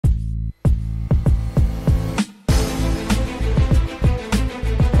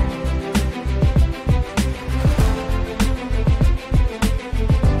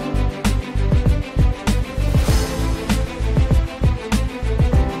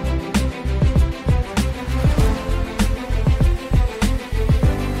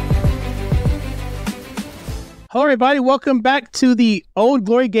Hello, everybody. Welcome back to the Old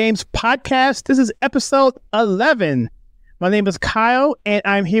Glory Games podcast. This is episode 11. My name is Kyle, and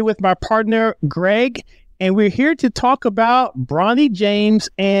I'm here with my partner, Greg, and we're here to talk about Bronny James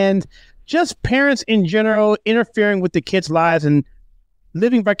and just parents in general interfering with the kids' lives and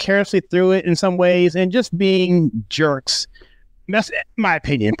living vicariously through it in some ways and just being jerks. That's my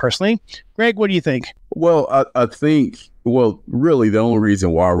opinion, personally. Greg, what do you think? Well, I think, really the only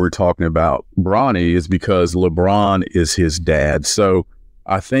reason why we're talking about Bronny is because LeBron is his dad. So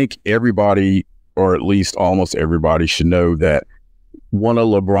I think everybody, or at least almost everybody, should know that one of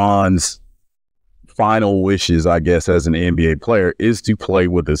LeBron's final wishes, I guess, as an NBA player is to play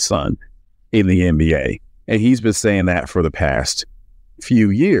with his son in the NBA. And he's been saying that for the past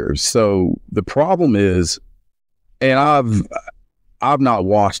few years. So the problem is, and I've not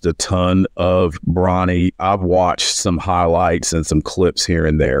watched a ton of Bronny. I've watched some highlights and some clips here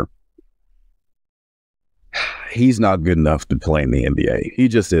and there. He's not good enough to play in the NBA. He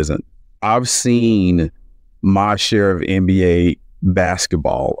just isn't. I've seen my share of NBA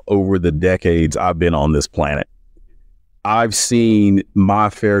basketball over the decades I've been on this planet. I've seen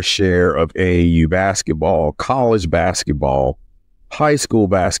my fair share of AAU basketball, college basketball, high school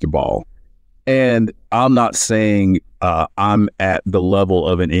basketball. And I'm not saying I'm at the level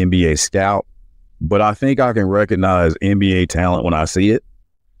of an NBA scout, but I think I can recognize NBA talent when I see it.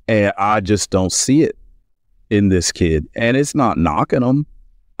 And I just don't see it in this kid. And it's not knocking him.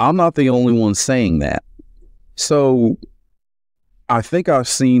 I'm not the only one saying that. So I think I've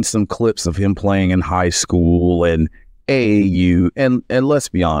seen some clips of him playing in high school and AAU. And let's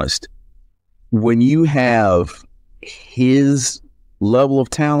be honest, when you have his level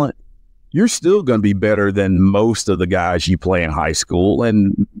of talent, you're still going to be better than most of the guys you play in high school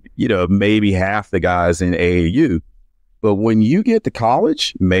and, maybe half the guys in AAU. But when you get to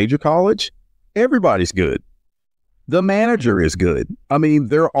college, major college, everybody's good. The manager is good. I mean,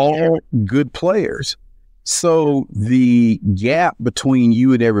 they're all good players. So the gap between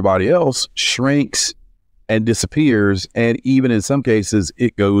you and everybody else shrinks and disappears. And even in some cases,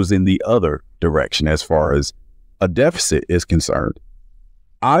 it goes in the other direction as far as a deficit is concerned.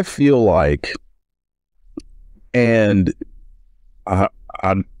 I feel like, and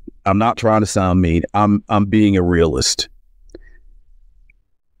I'm not trying to sound mean, I'm being a realist.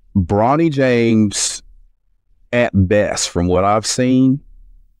 Bronny James, at best, from what I've seen,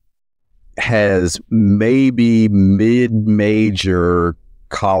 has maybe mid-major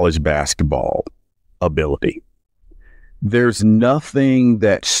college basketball ability. There's nothing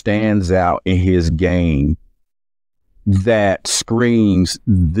that stands out in his game that screams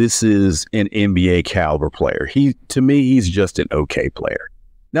this is an NBA caliber player. To me, he's just an okay player.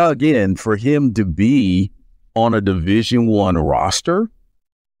 Now, again, for him to be on a Division I roster,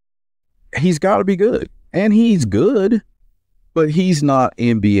 he's got to be good. And he's good, but he's not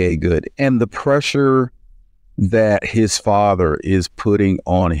NBA good. And the pressure that his father is putting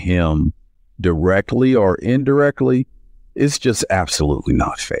on him directly or indirectly is just absolutely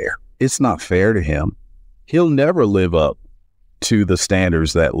not fair. It's not fair to him. He'll never live up to the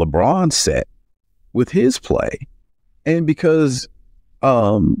standards that LeBron set with his play. And because that's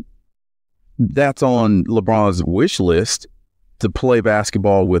on LeBron's wish list to play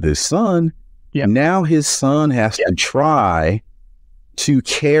basketball with his son, now his son has to try to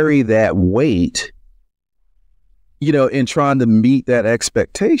carry that weight, in trying to meet that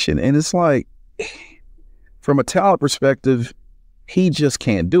expectation. And it's like, from a talent perspective, he just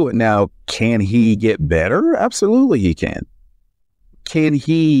can't do it. Now, can he get better? Absolutely he can. Can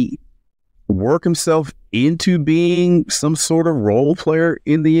he work himself into being some sort of role player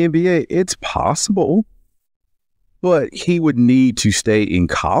in the NBA? It's possible, but he would need to stay in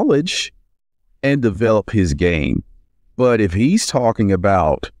college and develop his game. But if he's talking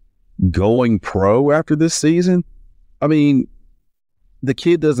about going pro after this season, I mean, the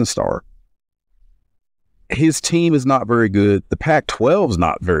kid doesn't start. His team is not very good. The Pac-12 is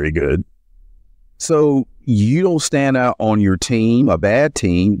not very good. So you don't stand out on your team, a bad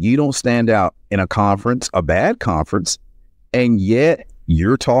team. You don't stand out in a conference, a bad conference. And yet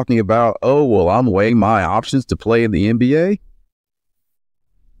you're talking about, I'm weighing my options to play in the NBA.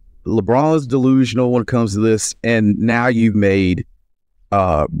 LeBron is delusional when it comes to this. And now you've made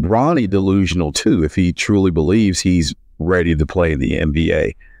Bronny delusional too, if he truly believes he's ready to play in the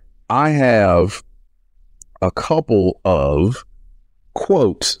NBA. I have a couple of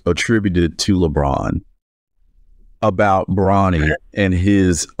quotes attributed to LeBron about Bronny and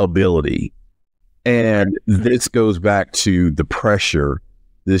his ability. And this goes back to the pressure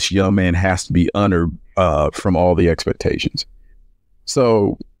this young man has to be under from all the expectations.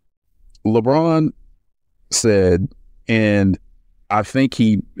 So LeBron said, and I think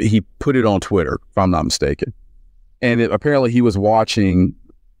he put it on Twitter, if I'm not mistaken. And apparently he was watching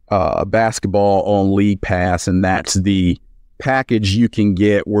basketball on League Pass, and that's the package you can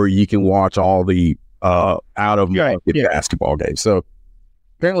get where you can watch all the out-of-market basketball games. So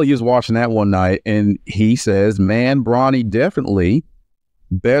apparently he was watching that one night, and he says, man, Bronny definitely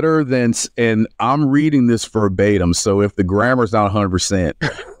better than, and I'm reading this verbatim, so if the grammar's not 100%,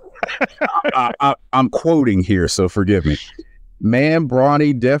 I'm quoting here, so forgive me. Man,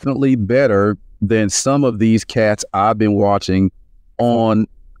 Bronny definitely better than some of these cats I've been watching on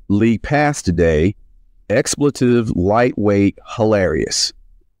League Pass today. Expletive, lightweight, hilarious.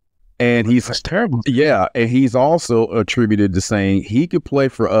 And that's terrible. Yeah, and he's also attributed to saying he could play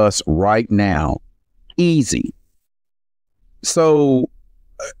for us right now, easy. So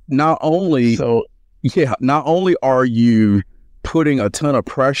not only are you putting a ton of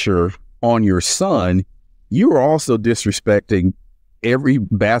pressure on your son, you are also disrespecting every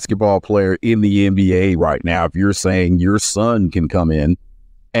basketball player in the NBA right now. If you're saying your son can come in,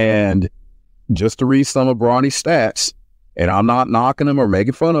 and just to read some of Bronny's stats, and I'm not knocking him or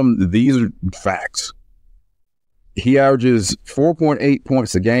making fun of him, these are facts. He averages 4.8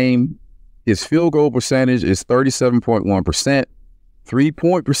 points a game. His field goal percentage is 37.1%.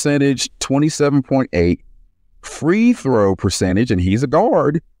 3-point percentage, 27.8%. Free throw percentage, and he's a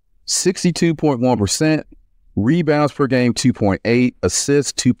guard, 62.1%. Rebounds per game, 2.8.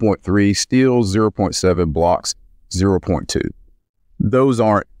 Assists, 2.3. Steals, 0.7. Blocks, 0.2. Those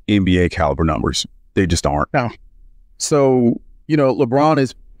aren't NBA caliber numbers. They just aren't. No. So, LeBron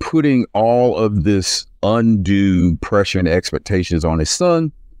is putting all of this undue pressure and expectations on his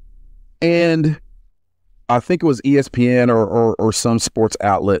son. And I think it was ESPN or some sports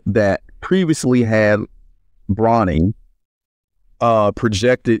outlet that previously had Bronny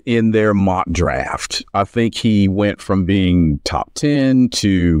projected in their mock draft. I think he went from being top 10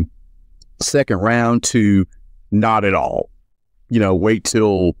 to second round to not at all. Wait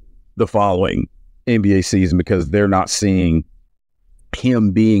till the following NBA season because they're not seeing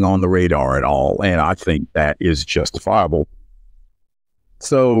him being on the radar at all. And I think that is justifiable.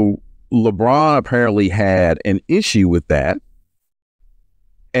 So LeBron apparently had an issue with that.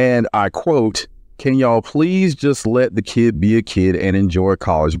 And I quote, "Can y'all please just let the kid be a kid and enjoy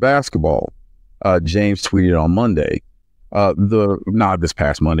college basketball?" James tweeted on Monday. Not this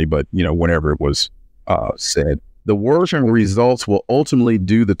past Monday, but, whenever it was said. "The worst results will ultimately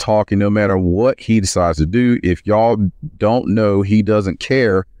do the talking no matter what he decides to do. If y'all don't know, he doesn't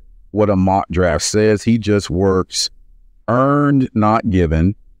care what a mock draft says. He just works earned, not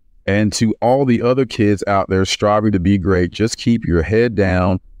given. And to all the other kids out there striving to be great, just keep your head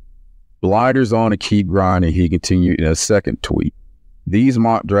down, blinders on, and keep grinding." He continued in a second tweet. "These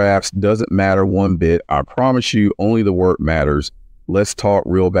mock drafts doesn't matter one bit. I promise you, only the work matters. Let's talk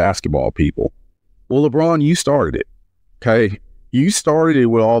real basketball, people." Well, LeBron, you started it, okay? You started it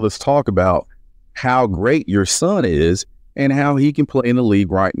with all this talk about how great your son is and how he can play in the league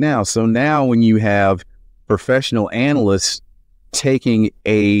right now. So now when you have professional analysts taking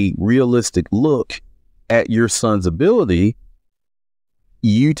a realistic look at your son's ability,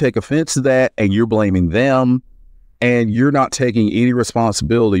 you take offense to that and you're blaming them, and you're not taking any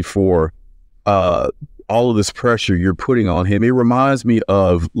responsibility for all of this pressure you're putting on him. It reminds me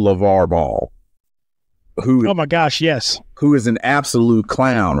of LeVar Ball. Oh my gosh, yes. Who is an absolute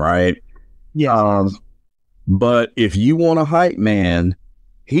clown, right? Yeah. But if you want a hype man,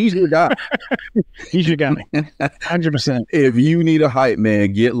 he's your guy. He's your guy. 100%. If you need a hype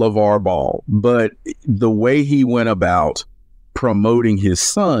man, get LeVar Ball. But the way he went about promoting his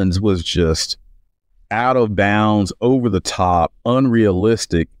sons was just out of bounds, over the top,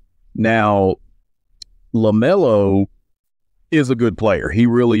 unrealistic. Now, LaMelo is a good player. He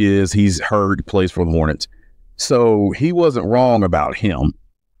really is. He's hurt, plays for the Hornets. So he wasn't wrong about him.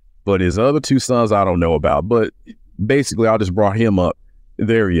 But his other two sons, I don't know about. But basically, I just brought him up.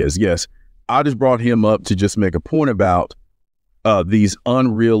 There he is. Yes. I just brought him up to just make a point about these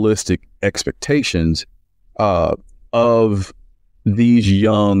unrealistic expectations of these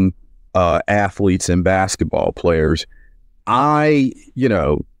young athletes and basketball players.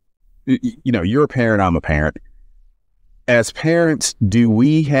 You're a parent, I'm a parent. As parents, do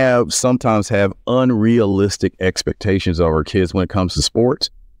we sometimes have unrealistic expectations of our kids when it comes to sports?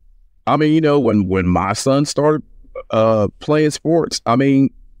 I mean, when my son started playing sports, I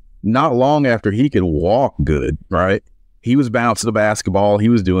mean, not long after he could walk good, right? He was bouncing the basketball. He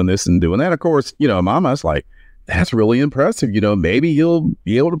was doing this and doing that. Of course, Mama's like, that's really impressive. Maybe he'll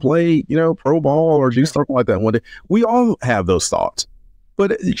be able to play, pro ball or do something like that one day. We all have those thoughts.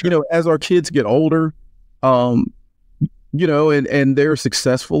 But, as our kids get older, And they're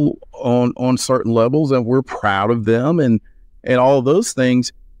successful on certain levels, and we're proud of them, and all of those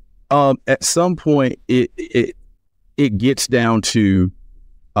things. At some point, it gets down to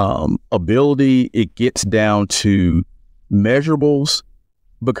ability. It gets down to measurables,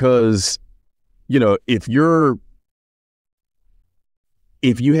 because if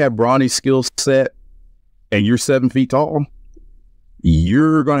you have Bronny's skill set and you're 7 feet tall,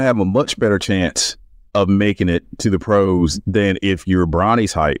 you're going to have a much better chance of making it to the pros than if you're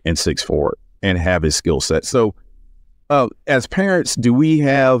Bronny's height and 6'4" and have his skill set. So as parents, do we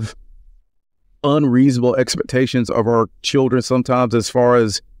have unreasonable expectations of our children sometimes as far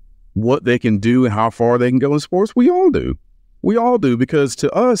as what they can do and how far they can go in sports? We all do. We all do, because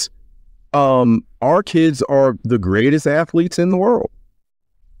to us, our kids are the greatest athletes in the world.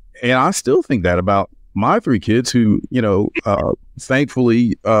 And I still think that about my 3 kids who,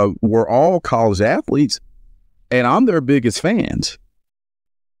 thankfully, were all college athletes, and I'm their biggest fans.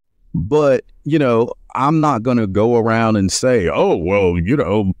 But, I'm not going to go around and say, oh, well,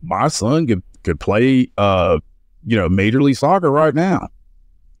 my son could play, Major League Soccer right now.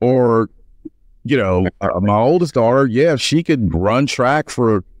 Or, my oldest daughter, yeah, she could run track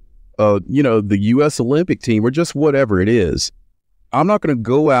for, the U.S. Olympic team, or just whatever it is. I'm not going to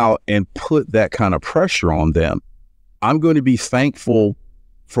go out and put that kind of pressure on them. I'm going to be thankful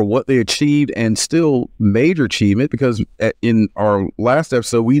for what they achieved, and still major achievement, because in our last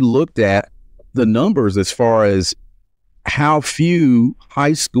episode, we looked at the numbers as far as how few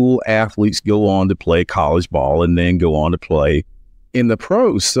high school athletes go on to play college ball and then go on to play in the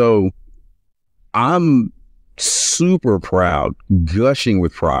pros. So I'm super proud, gushing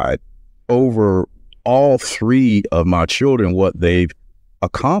with pride over all 3 of my children, what they've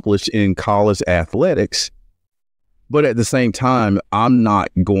accomplished in college athletics. But at the same time, I'm not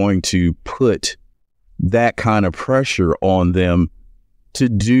going to put that kind of pressure on them to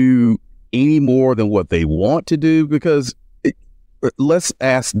do any more than what they want to do, because let's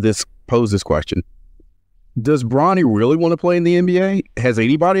pose this question. Does Bronny really want to play in the NBA? Has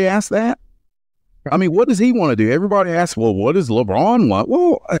anybody asked that? I mean, what does he want to do? Everybody asks, well, what does LeBron want?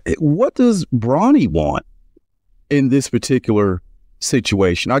 Well, what does Bronny want in this particular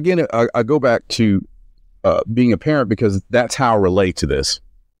situation? Again, I go back to being a parent, because that's how I relate to this.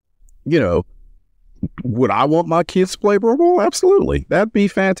 Would I want my kids to play pro ball? Absolutely. That'd be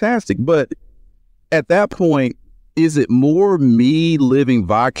fantastic. But at that point, is it more me living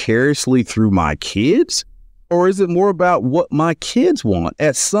vicariously through my kids, or is it more about what my kids want?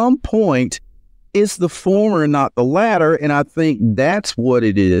 At some point, it's the former and not the latter. And I think that's what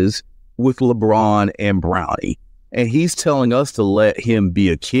it is with LeBron and Bronny. And he's telling us to let him be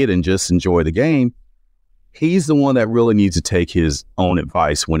a kid and just enjoy the game. He's the one that really needs to take his own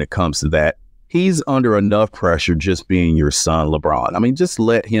advice when it comes to that. He's under enough pressure just being your son, LeBron. I mean, just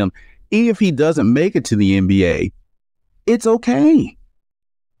let him, even if he doesn't make it to the NBA, it's okay.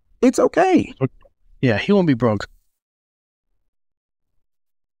 It's okay. Yeah, he won't be broke.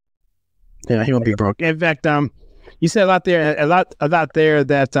 Yeah, he won't be broke. In fact, you said a lot there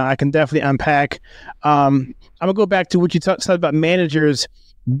that I can definitely unpack. I'm gonna go back to what you said about managers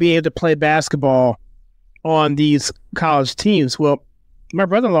being able to play basketball on these college teams. Well, my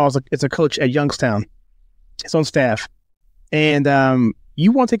brother-in-law is a coach at Youngstown. He's on staff, and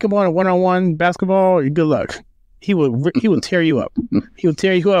you want to take him on a one-on-one basketball? Good luck. He will tear you up. He will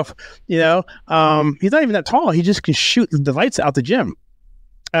tear you up. He's not even that tall. He just can shoot the lights out the gym.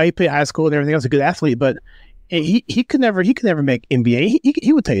 He played high school and everything else. A good athlete, but he could never make NBA.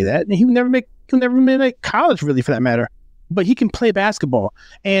 He would tell you that, and he would never make college, really, for that matter. But he can play basketball,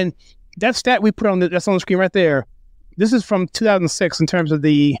 and that stat we put that's on the screen right there. This is from 2006 in terms of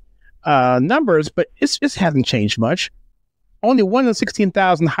the numbers, but it hasn't changed much. Only 1 in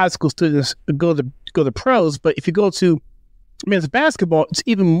 16,000 high school students go to pros, but if you go to men's basketball, it's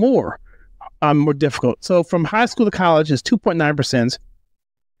even more difficult. So from high school to college is 2.9%.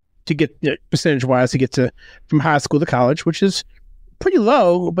 To get percentage-wise to get from high school to college, which is pretty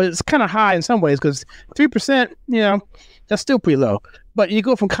low, but it's kind of high in some ways, because 3%, that's still pretty low. But you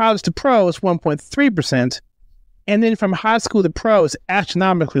go from college to pro, it's 1.3%, and then from high school to pro, it's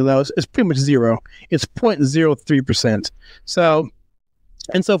astronomically low. It's pretty much zero. It's 0.03%. So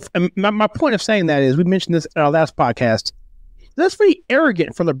my point of saying that is, we mentioned this in our last podcast. That's very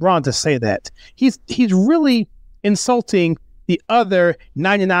arrogant for LeBron to say that. He's really insulting the other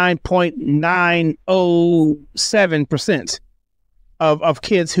 99.907% of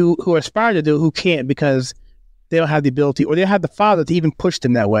kids who aspire to do, who can't because they don't have the ability, or they don't have the father to even push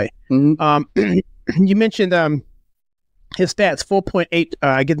them that way. Mm-hmm. You mentioned his stats, 4.8.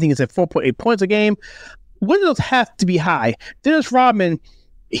 I think he said 4.8 points a game. one of those have to be high. Dennis Rodman,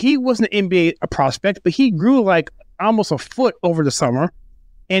 he wasn't an NBA prospect, but he grew like almost a foot over the summer.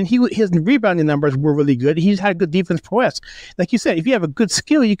 And his rebounding numbers were really good. He's had good defense prowess. Like you said, if you have a good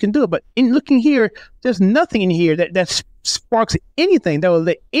skill, you can do it. But in looking here, there's nothing in here that sparks anything that would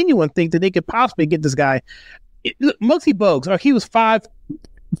let anyone think that they could possibly get this guy. Look, Muggsy Bogues, he was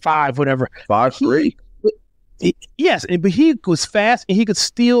 5'5", whatever. 5'3". Yes, but he was fast and he could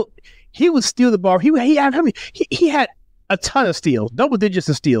steal. He would steal the ball. He had a ton of steals, double digits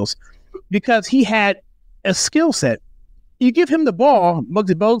of steals, because he had a skill set. You give him the ball,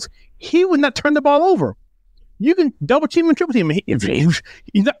 Muggsy Bogues, he would not turn the ball over. You can double team and triple team him. You're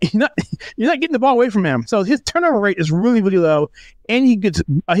not getting the ball away from him. So his turnover rate is really, really low, and he gets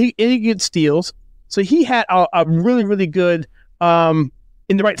steals. So he had a really, really good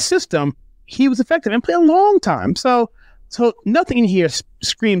in the right system. He was effective and played a long time. So nothing in here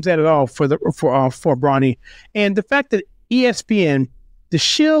screams that at all for Bronny. And the fact that ESPN, the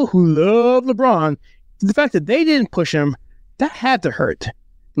shill who love LeBron, the fact that they didn't push him, that had to hurt.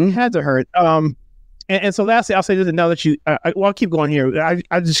 It had to hurt. And so lastly, I'll say this, and now that I'll keep going here. I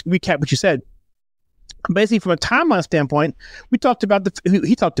just recap what you said. Basically, from a timeline standpoint, he talked about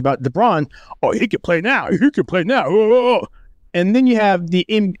LeBron. Oh, he could play now. He could play now. Oh. And then you have the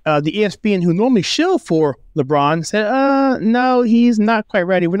ESPN who normally shill for LeBron said, no, he's not quite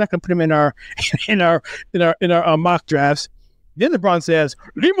ready. We're not going to put him in our mock drafts. Then LeBron says,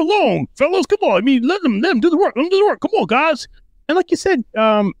 leave him alone, fellas. Come on. I mean, let him do the work. Let him do the work. Come on, guys. And like you said,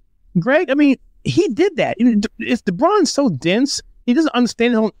 Greg, I mean, he did that. It's LeBron's so dense. He doesn't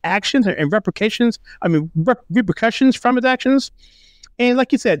understand his own actions and repercussions from his actions. And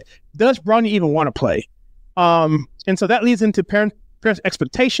like you said, does Bronny even want to play? And so that leads into parents'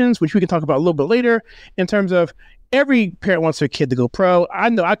 expectations, which we can talk about a little bit later, in terms of every parent wants their kid to go pro. I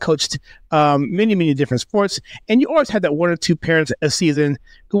know I coached many, many different sports, and you always have that one or two parents a season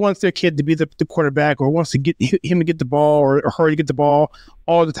who wants their kid to be the quarterback, or wants to get him to get the ball, or her to get the ball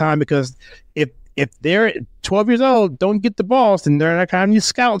all the time, because if they're 12 years old, don't get the balls, then they're not going to have any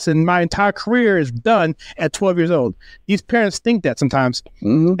scouts, and my entire career is done at 12 years old. These parents think that sometimes.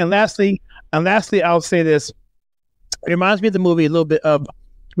 Mm-hmm. And lastly, I'll say this. It reminds me of the movie a little bit of,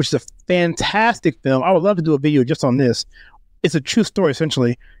 which is a fantastic film. I would love to do a video just on this. It's a true story,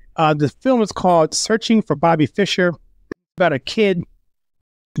 essentially. The film is called Searching for Bobby Fischer, about a kid,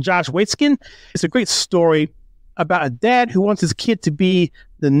 Josh Waitzkin. It's a great story about a dad who wants his kid to be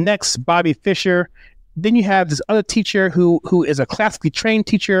the next Bobby Fischer. Then you have this other teacher who is a classically trained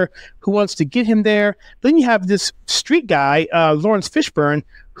teacher who wants to get him there. Then you have this street guy, Lawrence Fishburne,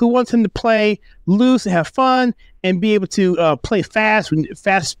 who wants him to play loose and have fun and be able to play fast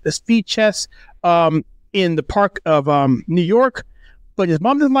speed chess in the park of New York. But his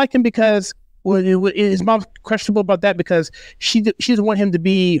mom doesn't like him because his mom's questionable about that, because she doesn't want him to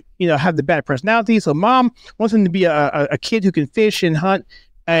be, have the bad personality. So mom wants him to be a kid who can fish and hunt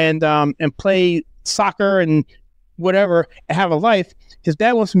and play soccer and whatever and have a life. His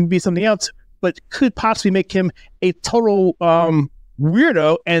dad wants him to be something else, but could possibly make him a total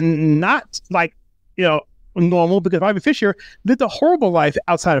weirdo and not like, normal, because Bobby Fischer lived a horrible life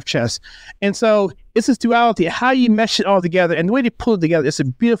outside of chess. And so it's this duality, how you mesh it all together, and the way they pull it together. It's a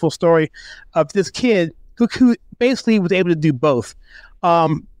beautiful story of this kid who basically was able to do both.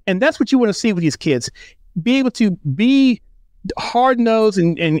 And that's what you want to see with these kids. Be able to be hard-nosed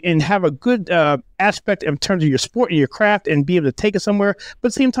and have a good aspect in terms of your sport and your craft, and be able to take it somewhere, but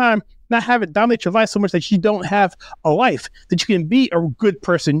at the same time, not have it dominate your life so much that you don't have a life, that you can be a good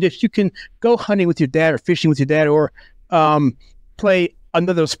person, that you can go hunting with your dad or fishing with your dad, or play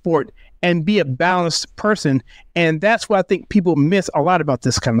another sport and be a balanced person. And that's what I think people miss a lot about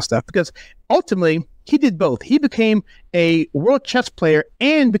this kind of stuff, because ultimately he did both. He became a world chess player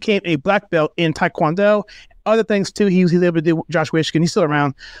and became a black belt in Taekwondo, other things too. He was able to do Josh Waitzkin. He's still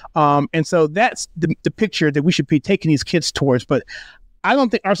around. And so that's the picture that we should be taking these kids towards. But I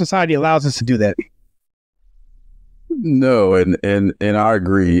don't think our society allows us to do that. No, and I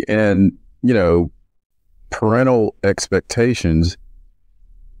agree. And, parental expectations,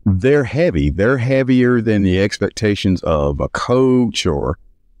 they're heavy. They're heavier than the expectations of a coach or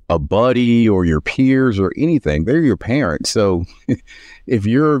a buddy or your peers or anything. They're your parents. So if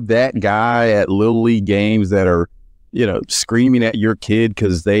you're that guy at Little League games that are, screaming at your kid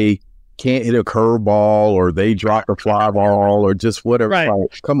because they can't hit a curveball or they drop a fly ball or just whatever. Right.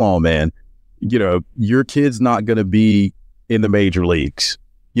 Like, come on, man. Your kid's not going to be in the major leagues.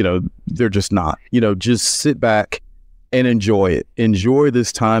 They're just not. Just sit back and enjoy it. Enjoy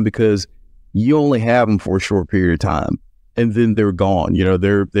this time, because you only have them for a short period of time, and then they're gone.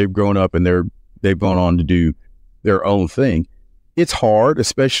 They've grown up and they're they've gone on to do their own thing. It's hard,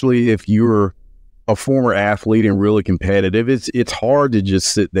 especially if you're a former athlete and really competitive. It's hard to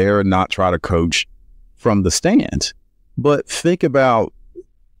just sit there and not try to coach from the stands. But think about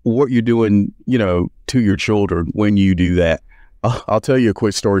what you're doing, to your children when you do that. I'll tell you a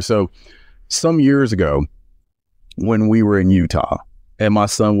quick story. So some years ago when we were in Utah and my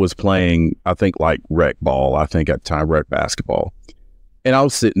son was playing, I think like rec ball, at the time rec basketball. And I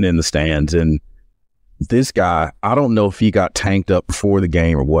was sitting in the stands, and this guy, I don't know if he got tanked up before the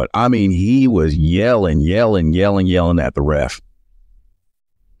game or what. I mean, he was yelling at the ref.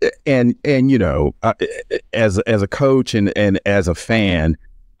 And as a coach and as a fan,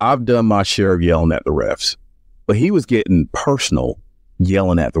 I've done my share of yelling at the refs. But he was getting personal,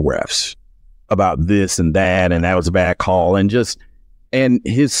 yelling at the refs about this and that, and that was a bad call. And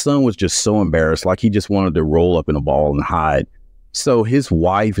his son was just so embarrassed, like he just wanted to roll up in a ball and hide. So his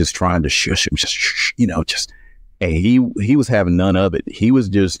wife is trying to shush him, and he was having none of it. He was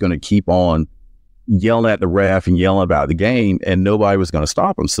just going to keep on yelling at the ref and yelling about the game, and nobody was going to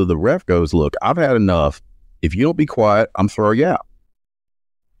stop him. So the ref goes, "Look, I've had enough. If you don't be quiet, I'm throwing you out."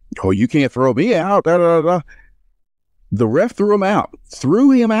 "Oh, you can't throw me out. Da, da, da, da." The ref threw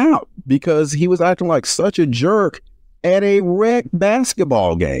him out because he was acting like such a jerk at a rec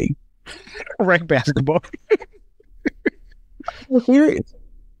basketball game. Rec basketball. Serious.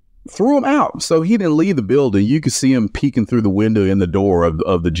 Threw him out. So he didn't leave the building. You could see him peeking through the window in the door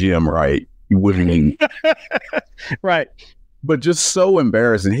of the gym, right? Right. But just so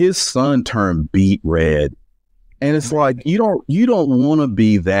embarrassing. His son turned beet red. And it's like, you don't want to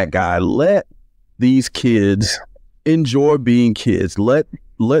be that guy. Let these kids enjoy being kids. Let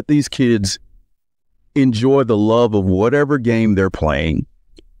these kids enjoy the love of whatever game they're playing.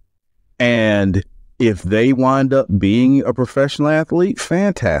 And if they wind up being a professional athlete,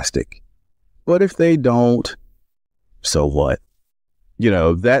 fantastic. But if they don't, so what?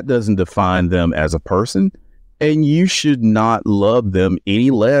 That doesn't define them as a person. And you should not love them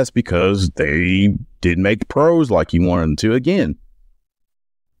any less because they didn't make the pros like you wanted them to. Again,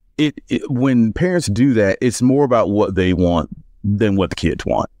 when parents do that, it's more about what they want than what the kids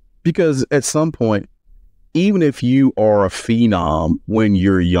want. Because at some point, even if you are a phenom when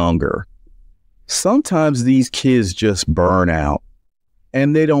you're younger, sometimes these kids just burn out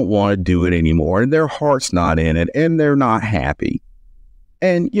and they don't want to do it anymore, and their heart's not in it, and they're not happy.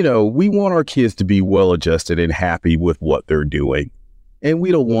 And, we want our kids to be well-adjusted and happy with what they're doing. And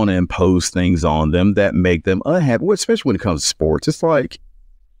we don't want to impose things on them that make them unhappy, especially when it comes to sports. It's like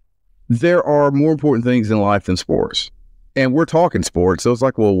there are more important things in life than sports. And we're talking sports. So it's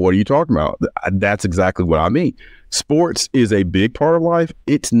like, well, what are you talking about? That's exactly what I mean. Sports is a big part of life.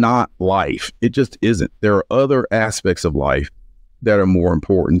 It's not life. It just isn't. There are other aspects of life that are more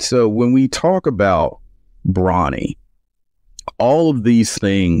important. So when we talk about Bronny, all of these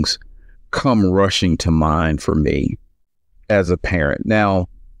things come rushing to mind for me as a parent. Now,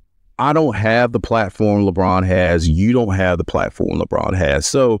 I don't have the platform LeBron has. You don't have the platform LeBron has.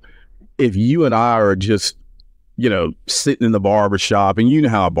 So if you and I are just, sitting in the barbershop, and you know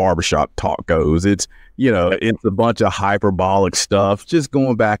how a barbershop talk goes, it's a bunch of hyperbolic stuff, just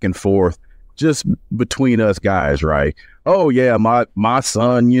going back and forth, just between us guys, right? Oh yeah, my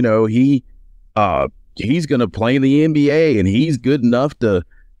son, he's going to play in the NBA, and he's good enough to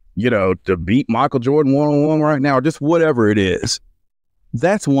beat Michael Jordan one-on-one right now, or just whatever it is.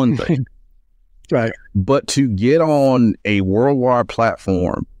 That's one thing. Right. But to get on a worldwide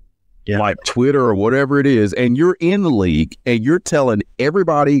platform, like Twitter or whatever it is, and you're in the league and you're telling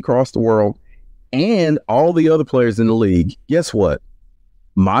everybody across the world and all the other players in the league, guess what?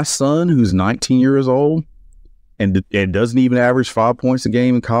 My son, who's 19 years old and doesn't even average 5 points a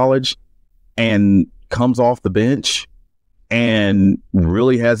game in college and comes off the bench and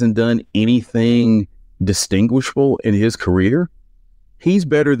really hasn't done anything distinguishable in his career, he's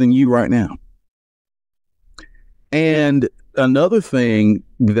better than you right now. And another thing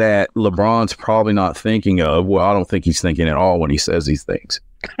that LeBron's probably not thinking of, well, I don't think he's thinking at all when he says these things.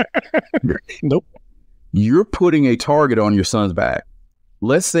 Nope. You're putting a target on your son's back.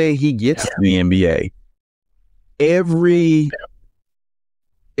 Let's say he gets to the NBA. Every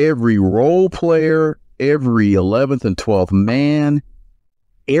role player, every 11th and 12th man,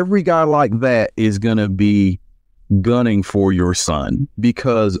 every guy like that is going to be gunning for your son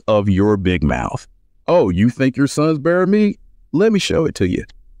because of your big mouth. Oh, you think your son's better than me? Let me show it to you.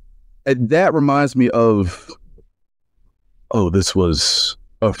 And that reminds me of, this was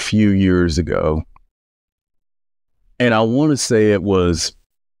a few years ago. And I want to say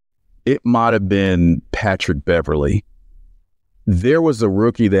it might have been Patrick Beverly. There was a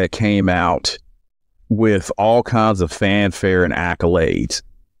rookie that came out with all kinds of fanfare and accolades.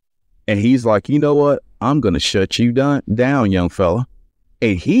 And he's like, you know what? I'm going to shut you down, young fella.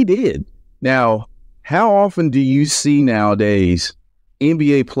 And he did. Now, how often do you see nowadays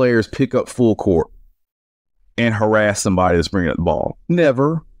NBA players pick up full court and harass somebody that's bringing up the ball?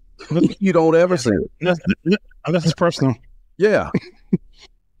 Never. You don't ever see it. Unless it's personal. Yeah.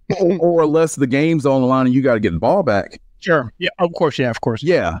 or unless the game's on the line and you got to get the ball back. Sure. Yeah, of course. Yeah, of course.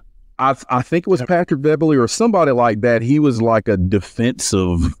 Yeah. I think it was Patrick Beverly or somebody like that. He was like a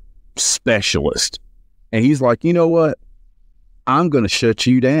defensive specialist. And he's like, you know what? I'm going to shut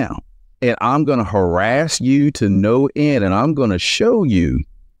you down. And I'm going to harass you to no end. And I'm going to show you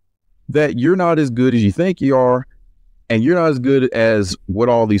that you're not as good as you think you are. And you're not as good as what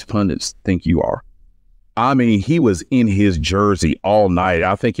all these pundits think you are. I mean, he was in his jersey all night.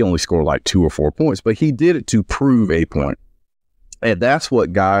 I think he only scored like 2 or 4 points, but he did it to prove a point. And that's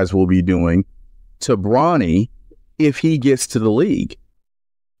what guys will be doing to Bronny if he gets to the league.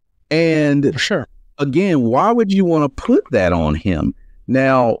 And sure, again, why would you want to put that on him?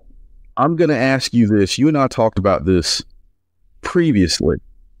 Now, I'm going to ask you this. You and I talked about this previously.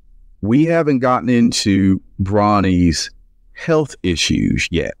 We haven't gotten into Bronny's health issues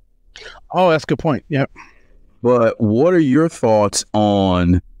yet. Oh, that's a good point. Yep. But what are your thoughts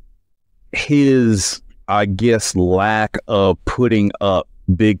on his, I guess, lack of putting up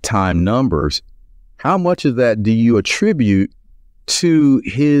big time numbers? How much of that do you attribute to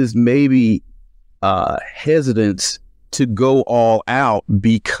his maybe hesitance to go all out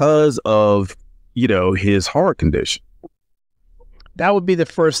because of, you know, his heart condition? That would be the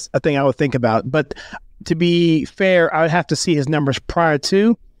first thing I would think about. But to be fair, I would have to see his numbers prior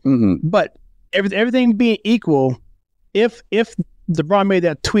to. Mm-hmm. But everything being equal, if LeBron made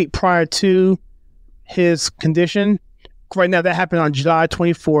that tweet prior to his condition, right now that happened on July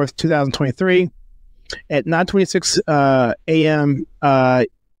 24th, 2023 at 9:26 a.m.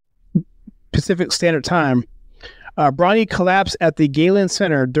 Pacific Standard Time. Bronny collapsed at the Galen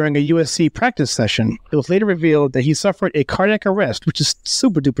Center during a USC practice session. It was later revealed that he suffered a cardiac arrest, which is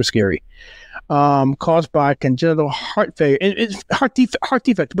super duper scary, caused by congenital heart failure and it's heart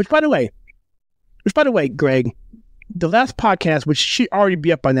defect. Which by the way, Greg, the last podcast, which should already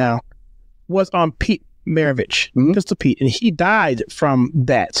be up by now, was on Pete Maravich, Pistol Pete, and he died from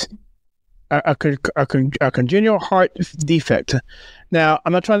that. A congenital heart defect. Now,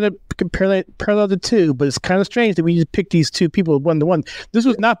 I'm not trying to parallel the two, but it's kind of strange that we just picked these two people one to one. This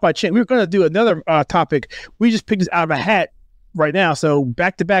was not by chance. We were going to do another topic. We just picked this out of a hat right now. So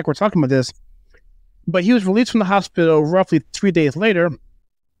back to back, we're talking about this. But he was released from the hospital roughly 3 days later.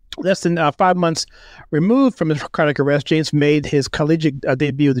 Less than 5 months removed from his cardiac arrest, James made his collegiate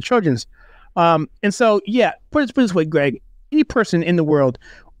debut with the Trojans. And so, yeah, put it this way, Greg. Any person in the world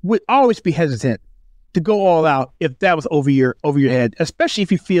would always be hesitant to go all out if that was over your head, especially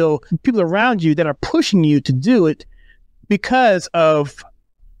if you feel people around you that are pushing you to do it because of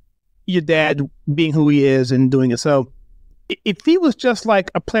your dad being who he is and doing it. So if he was just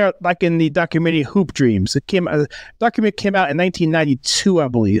like a player, like in the documentary Hoop Dreams, the documentary came out in 1992, I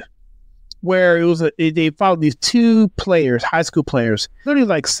believe, where it was they followed these two players, high school players, literally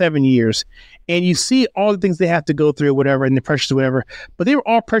like 7 years. And you see all the things they have to go through, whatever, and the pressures, whatever. But they were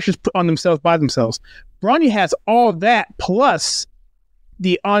all pressures put on themselves by themselves. Bronny has all that plus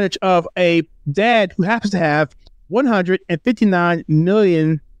the homage of a dad who happens to have 159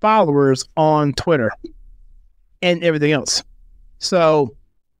 million followers on Twitter and everything else. So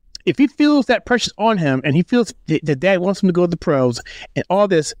if he feels that pressure's on him and he feels that dad wants him to go to the pros and all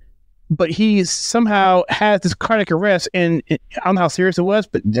this, but he somehow has this cardiac arrest, and I don't know how serious it was,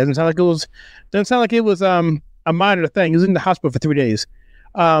 but it doesn't sound like it was a minor thing. He was in the hospital for 3 days.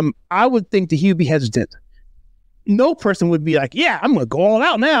 I would think that he would be hesitant. No person would be like, "Yeah, I'm gonna go all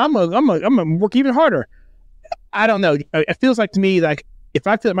out now. I'm gonna work even harder." I don't know. It feels like to me like if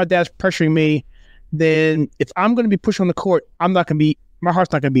I feel like my dad's pressuring me, then if I'm gonna be pushed on the court, my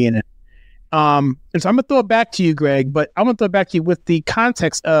heart's not gonna be in it. And so I'm gonna throw it back to you, Greg. But I'm gonna throw it back to you with the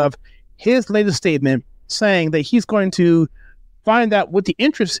context of his latest statement saying that he's going to find out what the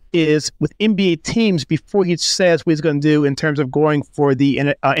interest is with NBA teams before he says what he's going to do in terms of going for the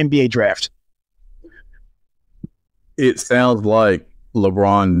NBA draft. It sounds like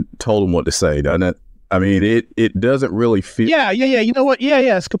LeBron told him what to say, doesn't it? I mean, it doesn't really feel... Yeah. You know what? Yeah,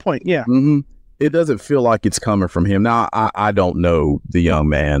 that's a good point. Yeah. Mm-hmm. It doesn't feel like it's coming from him. Now, I don't know the young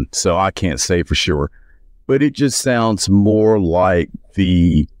man, so I can't say for sure. But it just sounds more like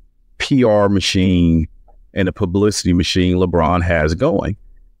the PR machine and the publicity machine LeBron has going.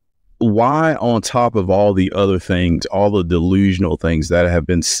 Why, on top of all the other things, all the delusional things that have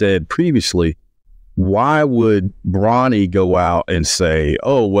been said previously, why would Bronny go out and say,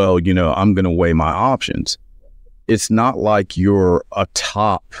 oh, well, I'm going to weigh my options? It's not like you're a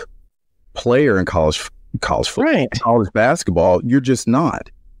top player in college football, Right. college basketball. You're just not.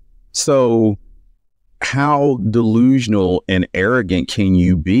 So how delusional and arrogant can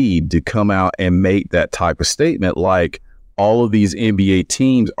you be to come out and make that type of statement like all of these NBA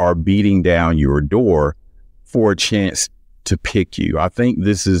teams are beating down your door for a chance to pick you? I think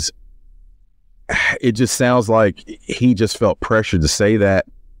it just sounds like he just felt pressured to say that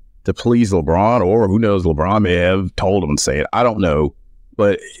to please LeBron, or who knows, LeBron may have told him to say it. I don't know,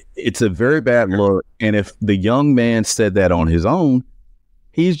 but it's a very bad look. And if the young man said that on his own,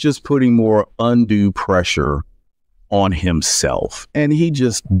 he's just putting more undue pressure on himself. And he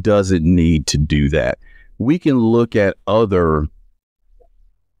just doesn't need to do that. We can look at other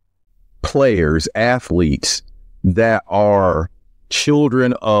players, athletes that are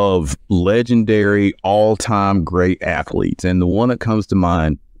children of legendary all-time great athletes. And the one that comes to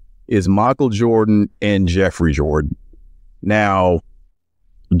mind is Michael Jordan and Jeffrey Jordan. Now,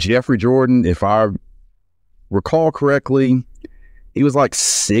 Jeffrey Jordan, if I recall correctly, he was like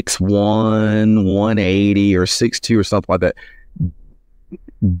 6'1", 180 or 6'2" or something like that.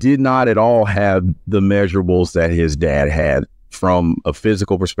 Did not at all have the measurables that his dad had from a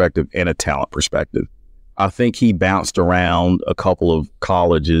physical perspective and a talent perspective. I think he bounced around a couple of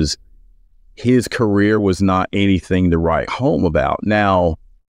colleges. His career was not anything to write home about. Now,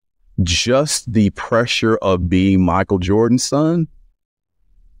 just the pressure of being Michael Jordan's son,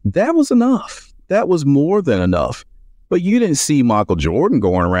 that was enough. That was more than enough. But you didn't see Michael Jordan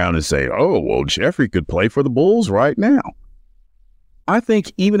going around and say, oh, well, Jeffrey could play for the Bulls right now. I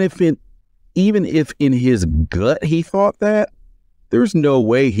think even if in his gut he thought that, there's no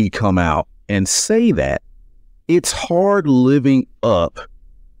way he'd come out and say that. It's hard living up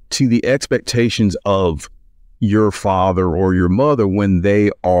to the expectations of your father or your mother when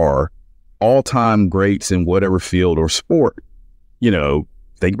they are all-time greats in whatever field or sport.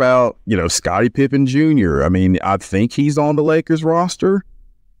 Think about, Scottie Pippen Jr. I mean, I think he's on the Lakers roster,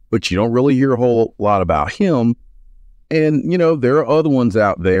 but you don't really hear a whole lot about him. And, there are other ones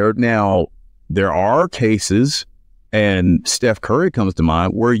out there. Now, there are cases, and Steph Curry comes to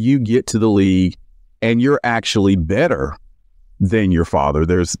mind, where you get to the league and you're actually better than your father.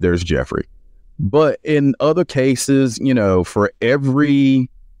 There's Jeffrey. But in other cases, for every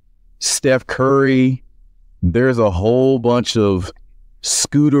Steph Curry, there's a whole bunch of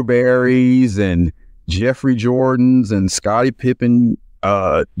Scooter Berries and Jeffrey Jordans and Scottie Pippen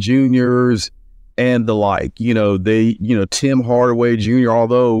Juniors and the like. Tim Hardaway Jr.,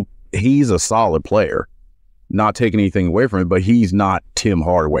 although he's a solid player, not taking anything away from him, but he's not Tim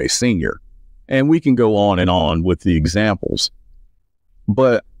Hardaway Sr. And we can go on and on with the examples.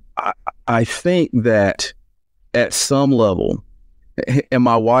 But I think that at some level, and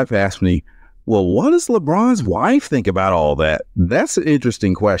my wife asked me, well, what does LeBron's wife think about all that? That's an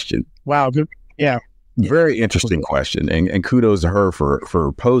interesting question. Wow. Good. Yeah. Very interesting question. And kudos to her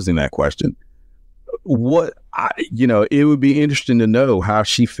for posing that question. It would be interesting to know how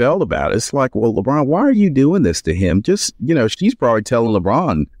she felt about it. It's like, well, LeBron, why are you doing this to him? Just, she's probably telling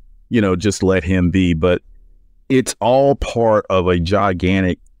LeBron, just let him be. But it's all part of a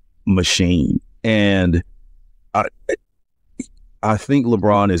gigantic machine. And I think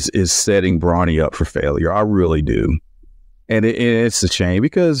LeBron is setting Bronny up for failure. I really do. And it's a shame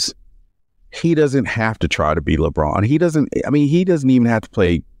because he doesn't have to try to be LeBron. He doesn't even have to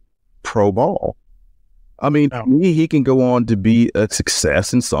play pro ball. I mean, no. He can go on to be a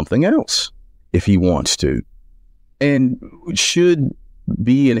success in something else if he wants to, and should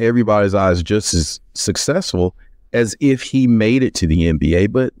be in everybody's eyes just as successful as if he made it to the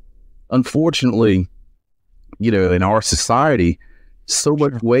NBA. But unfortunately, in our society, so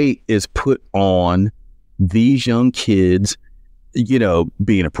much weight is put on these young kids,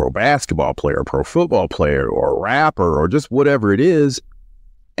 being a pro basketball player, a pro football player, or a rapper, or just whatever it is.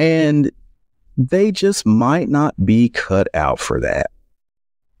 And they just might not be cut out for that.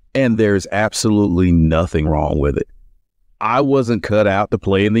 And there's absolutely nothing wrong with it. I wasn't cut out to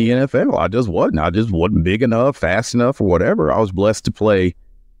play in the NFL. I just wasn't. I just wasn't big enough, fast enough, or whatever. I was blessed to play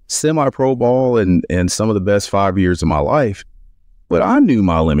semi-pro ball and some of the best 5 years of my life. But I knew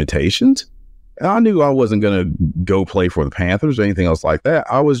my limitations. I knew I wasn't going to go play for the Panthers or anything else like that.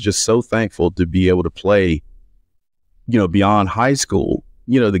 I was just so thankful to be able to play, beyond high school,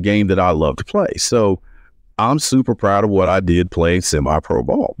 the game that I love to play. So I'm super proud of what I did playing semi-pro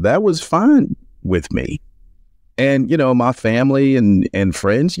ball. That was fine with me. And, my family and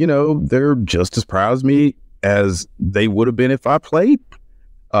friends, they're just as proud of me as they would have been if I played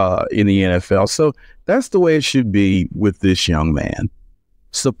in the NFL. So that's the way it should be with this young man.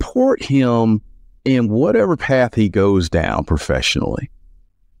 Support him in whatever path he goes down professionally.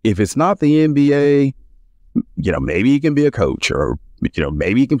 If it's not the NBA, maybe he can be a coach, or,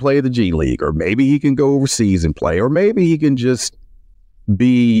 maybe he can play the G League, or maybe he can go overseas and play, or maybe he can just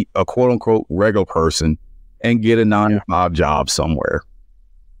be a quote unquote regular person and get a 9-to-5 job somewhere.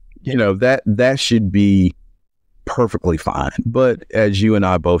 That should be perfectly fine. But as you and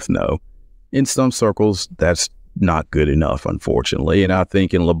I both know, in some circles, that's not good enough, unfortunately. And I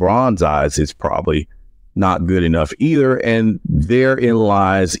think in LeBron's eyes, it's probably not good enough either. And therein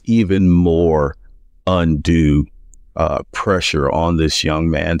lies even more undue pressure on this young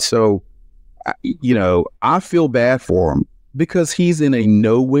man. So, I feel bad for him because he's in a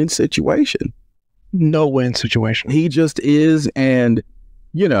no-win situation. No-win situation. He just is. And,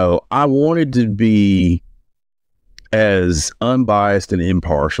 I wanted to be as unbiased and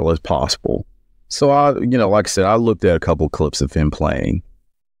impartial as possible. So like I said, I looked at a couple of clips of him playing,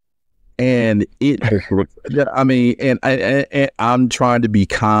 and I'm trying to be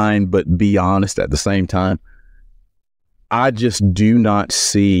kind, but be honest at the same time. I just do not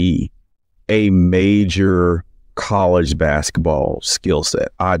see a major college basketball skill set.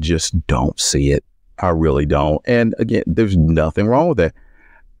 I just don't see it. I really don't. And again, there's nothing wrong with that.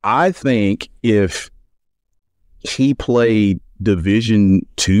 I think if he played Division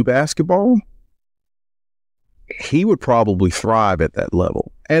II basketball, he would probably thrive at that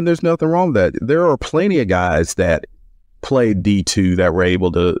level. And there's nothing wrong with that. There are plenty of guys that played D2 that were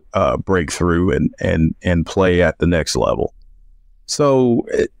able to break through and play at the next level. So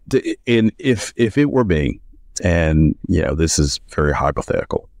if it were me, and, this is very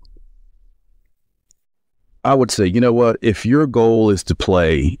hypothetical, I would say, what? If your goal is to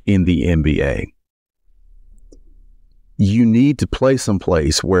play in the NBA, you need to play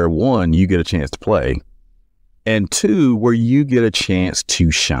someplace where, one, you get a chance to play, and two, where you get a chance to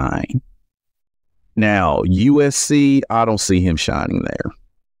shine. Now, USC, I don't see him shining there.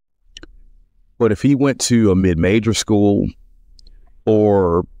 But if he went to a mid-major school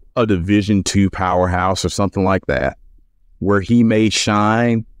or a Division II powerhouse or something like that, where he may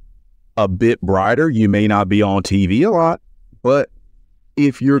shine a bit brighter, you may not be on TV a lot, but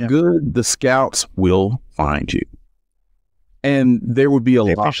if you're good, the scouts will find you. And there would be a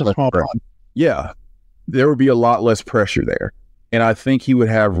lot less pressure. Yeah, there would be a lot less pressure there. And I think he would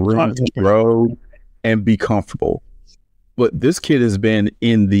have room to grow and be comfortable. But this kid has been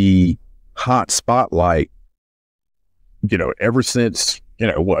in the hot spotlight, ever since,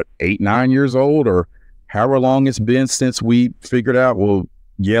 8, 9 years old, or however long it's been since we figured out, well,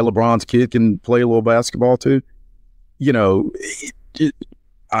 yeah, LeBron's kid can play a little basketball too.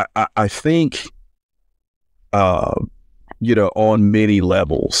 I think, on many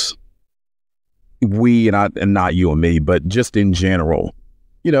levels, we, and not you and me, but just in general,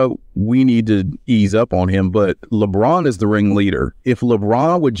 we need to ease up on him. But LeBron is the ringleader. If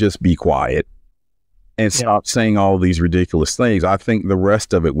LeBron would just be quiet and stop saying all these ridiculous things, I think the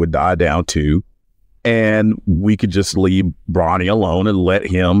rest of it would die down too. And we could just leave Bronny alone and let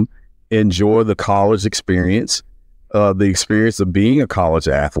him enjoy the college experience, the experience of being a college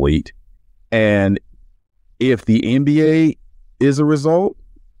athlete. And if the NBA is a result,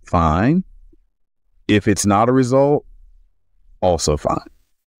 fine. If it's not a result, also fine.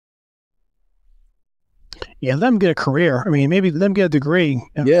 Yeah, let him get a career. I mean, maybe let him get a degree.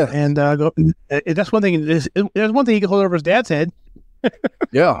 Yeah. And go. That's one thing. There's one thing he can hold over his dad's head.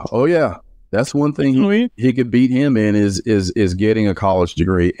 Yeah. Oh, yeah. That's one thing he could beat him in is getting a college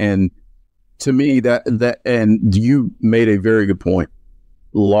degree. And to me, and you made a very good point.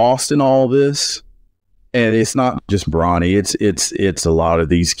 Lost in all this, and it's not just Bronny. It's a lot of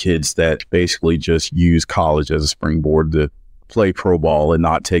these kids that basically just use college as a springboard to play pro ball and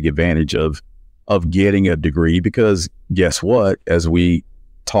not take advantage of getting a degree. Because guess what? As we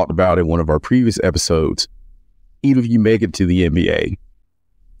talked about in one of our previous episodes, even if you make it to the NBA,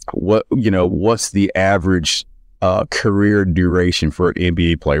 what's the average career duration for an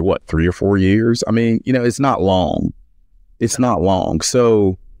NBA player? 3 or 4 years? I mean, it's not long. It's not long.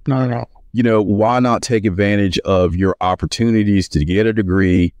 So, no. Why not take advantage of your opportunities to get a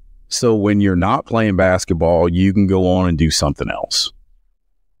degree, so when you're not playing basketball, you can go on and do something else.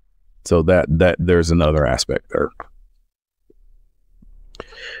 So that there's another aspect there.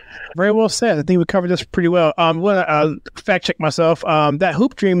 Very well said. I think we covered this pretty well. I want to fact check myself. That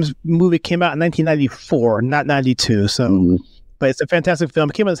Hoop Dreams movie came out in 1994, not 92. So, but it's a fantastic film.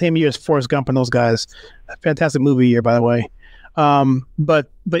 It came out the same year as Forrest Gump and those guys. A fantastic movie year, by the way. But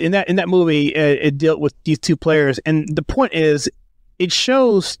in that movie, it dealt with these two players, and the point is, it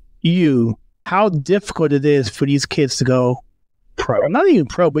shows you how difficult it is for these kids to go pro. Not even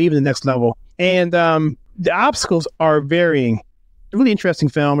pro, but even the next level. And the obstacles are varying. A really interesting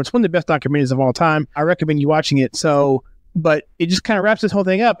film. It's one of the best documentaries of all time. I recommend you watching it. So, but it just kind of wraps this whole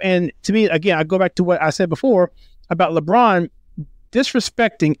thing up. And to me, again, I go back to what I said before about LeBron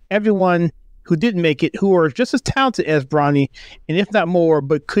disrespecting everyone who didn't make it, who are just as talented as Bronny, and if not more,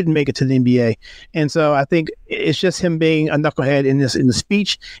 but couldn't make it to the NBA. And so I think it's just him being a knucklehead in the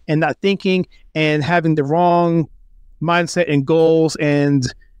speech and not thinking and having the wrong mindset and goals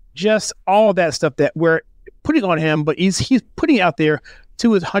and just all that stuff that we're putting on him, but he's putting it out there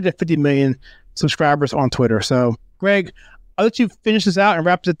to his 150 million subscribers on Twitter. So, Greg, I'll let you finish this out and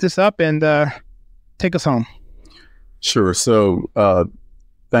wrap this up and take us home. Sure. So,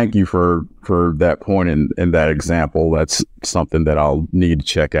 thank you for that point and that example. That's something that I'll need to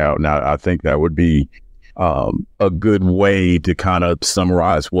check out. Now, I think that would be a good way to kind of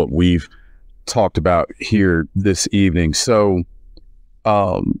summarize what we've talked about here this evening. So,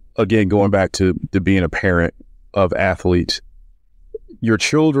 again, going back to being a parent of athletes, your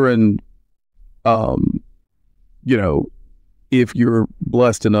children, if you're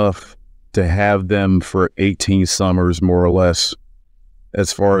blessed enough to have them for 18 summers, more or less,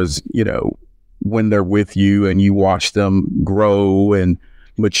 as far as, when they're with you and you watch them grow and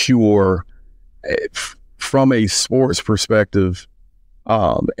mature from a sports perspective,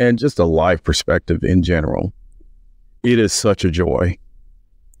 and just a life perspective in general, it is such a joy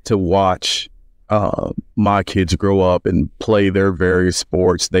to watch my kids grow up and play their various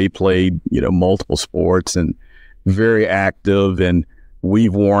sports. They played, multiple sports and very active, and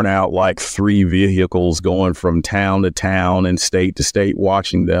we've worn out like 3 vehicles going from town to town and state to state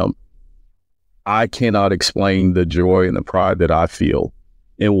watching them. I cannot explain the joy and the pride that I feel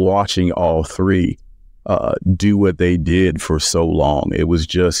in watching all 3 do what they did for so long. It was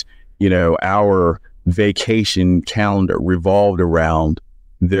just, our vacation calendar revolved around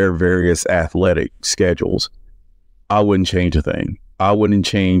their various athletic schedules. I wouldn't change a thing. I wouldn't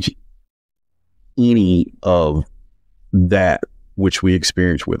change any of that which we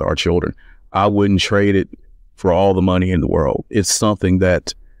experience with our children. I wouldn't trade it for all the money in the world. It's something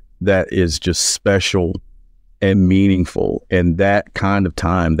that is just special and meaningful. And that kind of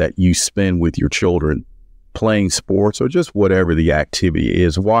time that you spend with your children playing sports or just whatever the activity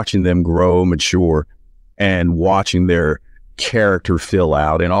is, watching them grow, mature, and watching their character fill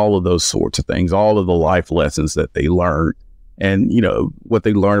out and all of those sorts of things, all of the life lessons that they learn, and what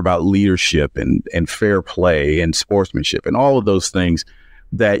they learn about leadership and fair play and sportsmanship and all of those things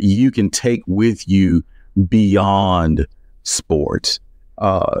that you can take with you beyond sports.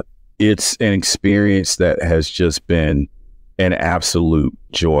 It's an experience that has just been an absolute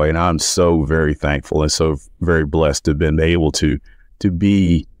joy, and I'm so very thankful and so very blessed to have been able to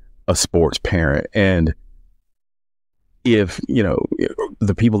be a sports parent. And if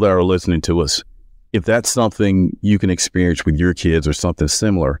the people that are listening to us, if that's something you can experience with your kids or something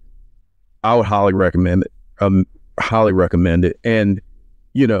similar, I would highly recommend it. And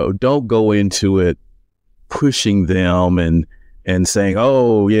don't go into it pushing them and saying,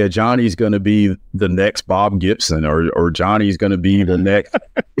 oh yeah, Johnny's going to be the next Bob Gibson, or Johnny's going to be the next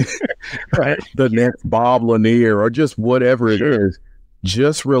right, the next Bob Lanier, or just whatever it is.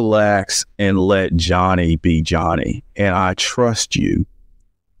 Just relax and let Johnny be Johnny. And I trust you.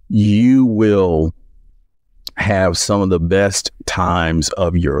 You will have some of the best times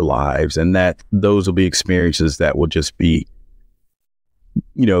of your lives, and that those will be experiences that will just be,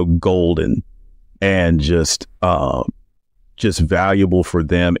 golden and just valuable for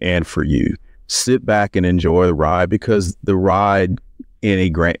them and for you. Sit back and enjoy the ride, because the ride in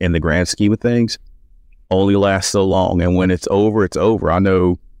the grand scheme of things only lasts so long. And when it's over, it's over. I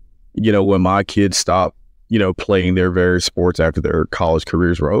know, when my kids stopped, playing their various sports after their college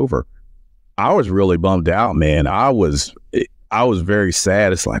careers were over, I was really bummed out, man. I was very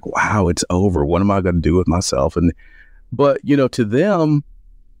sad. It's like, wow, it's over. What am I going to do with myself? But to them,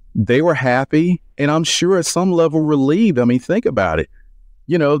 they were happy, and I'm sure at some level relieved. I mean, think about it.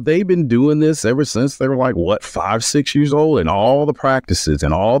 They've been doing this ever since they were 5, 6 years old, and all the practices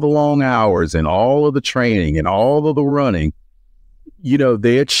and all the long hours and all of the training and all of the running.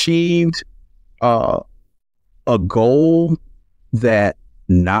 They achieved a goal that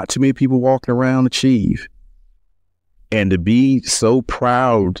not too many people walking around achieve. And to be so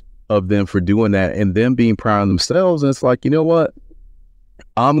proud of them for doing that, and them being proud of themselves. And it's like, you know what?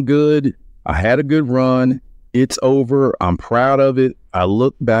 I'm good. I had a good run. It's over. I'm proud of it. I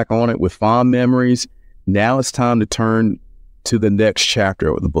look back on it with fond memories. Now it's time to turn to the next chapter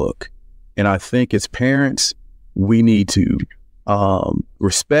of the book. And I think as parents, we need to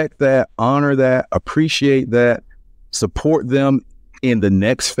respect that, honor that, appreciate that, support them in the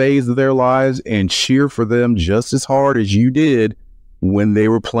next phase of their lives, and cheer for them just as hard as you did when they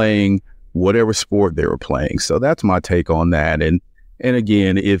were playing whatever sport they were playing. So that's my take on that. And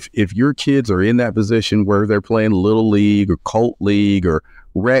again, if your kids are in that position where they're playing Little League or Colt League or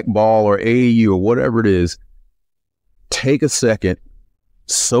rec ball or AAU or whatever it is, take a second,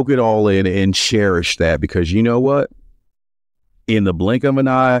 soak it all in, and cherish that, because you know what? In the blink of an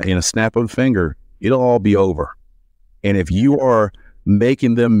eye, in a snap of a finger, it'll all be over. And if you are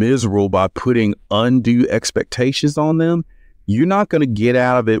making them miserable by putting undue expectations on them, you're not going to get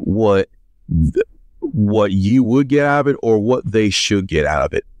out of it what you would get out of it or what they should get out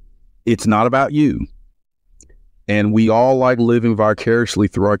of it. It's not about you. And we all like living vicariously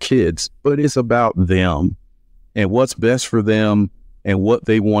through our kids, but it's about them and what's best for them and what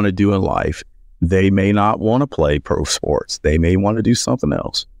they want to do in life. They may not want to play pro sports. They may want to do something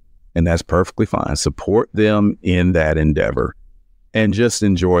else, and that's perfectly fine. Support them in that endeavor and just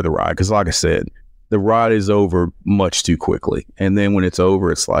enjoy the ride. Because like I said, the ride is over much too quickly. And then when it's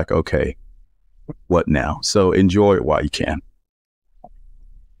over, it's like, okay, what now? So enjoy it while you can.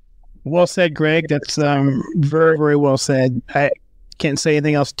 Well said, Greg. That's very, very well said. I can't say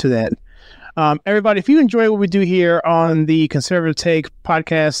anything else to that. Everybody, if you enjoy what we do here on the Conservative Take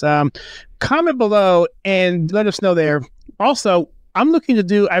podcast, comment below and let us know there. Also, I'm looking to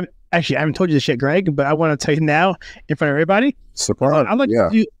do, I haven't told you this yet, Greg, but I want to tell you now in front of everybody. Surprise. I'd like to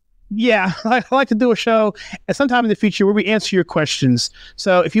do, I like to do a show at some time in the future where we answer your questions.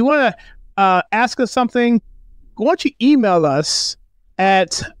 So if you want to ask us something, why don't you email us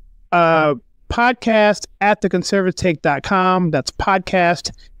at podcast@theconservativetake.com. That's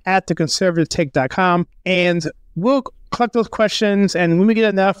podcast@theconservativetake.com. And we'll collect those questions, and when we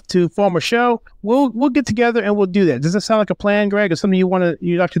get enough to form a show, we'll get together and we'll do that. Does that sound like a plan, Greg? Or something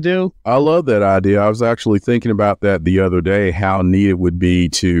you'd like to do? I love that idea. I was actually thinking about that the other day, how neat it would be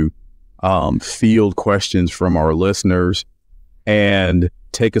to field questions from our listeners and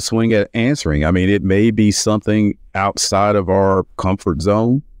take a swing at answering. I mean, it may be something outside of our comfort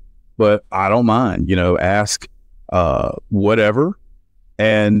zone, but I don't mind, ask whatever.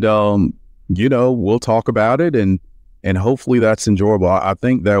 And, we'll talk about it, and hopefully that's enjoyable. I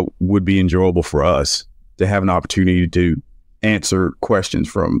think that would be enjoyable for us to have an opportunity to answer questions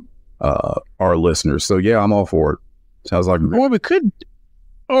from our listeners. So yeah, I'm all for it. Sounds like what we could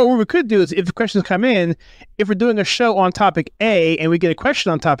do is, if the questions come in, if we're doing a show on topic A and we get a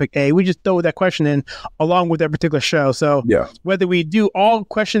question on topic A, we just throw that question in along with that particular show. So yeah, whether we do all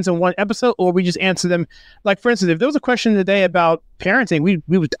questions in one episode or we just answer them. Like, for instance, if there was a question today about parenting,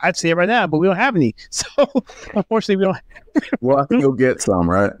 I'd say it right now, but we don't have any. So unfortunately, we don't. We'll have to go get some,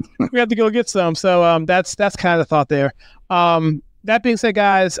 right? We have to go get some. So that's kind of the thought there. That being said,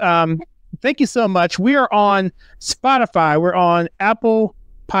 guys, thank you so much. We are on Spotify. We're on Apple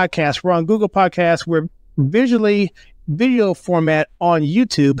Podcasts. We're on Google Podcasts. We're video format on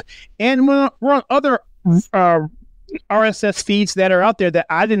YouTube, and we're on other RSS feeds that are out there that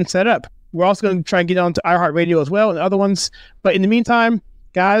I didn't set up. We're also going to try and get onto iHeartRadio as well and other ones. But in the meantime,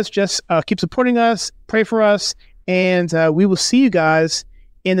 guys, just keep supporting us, pray for us, and we will see you guys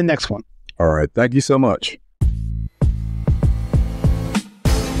in the next one. All right. Thank you so much.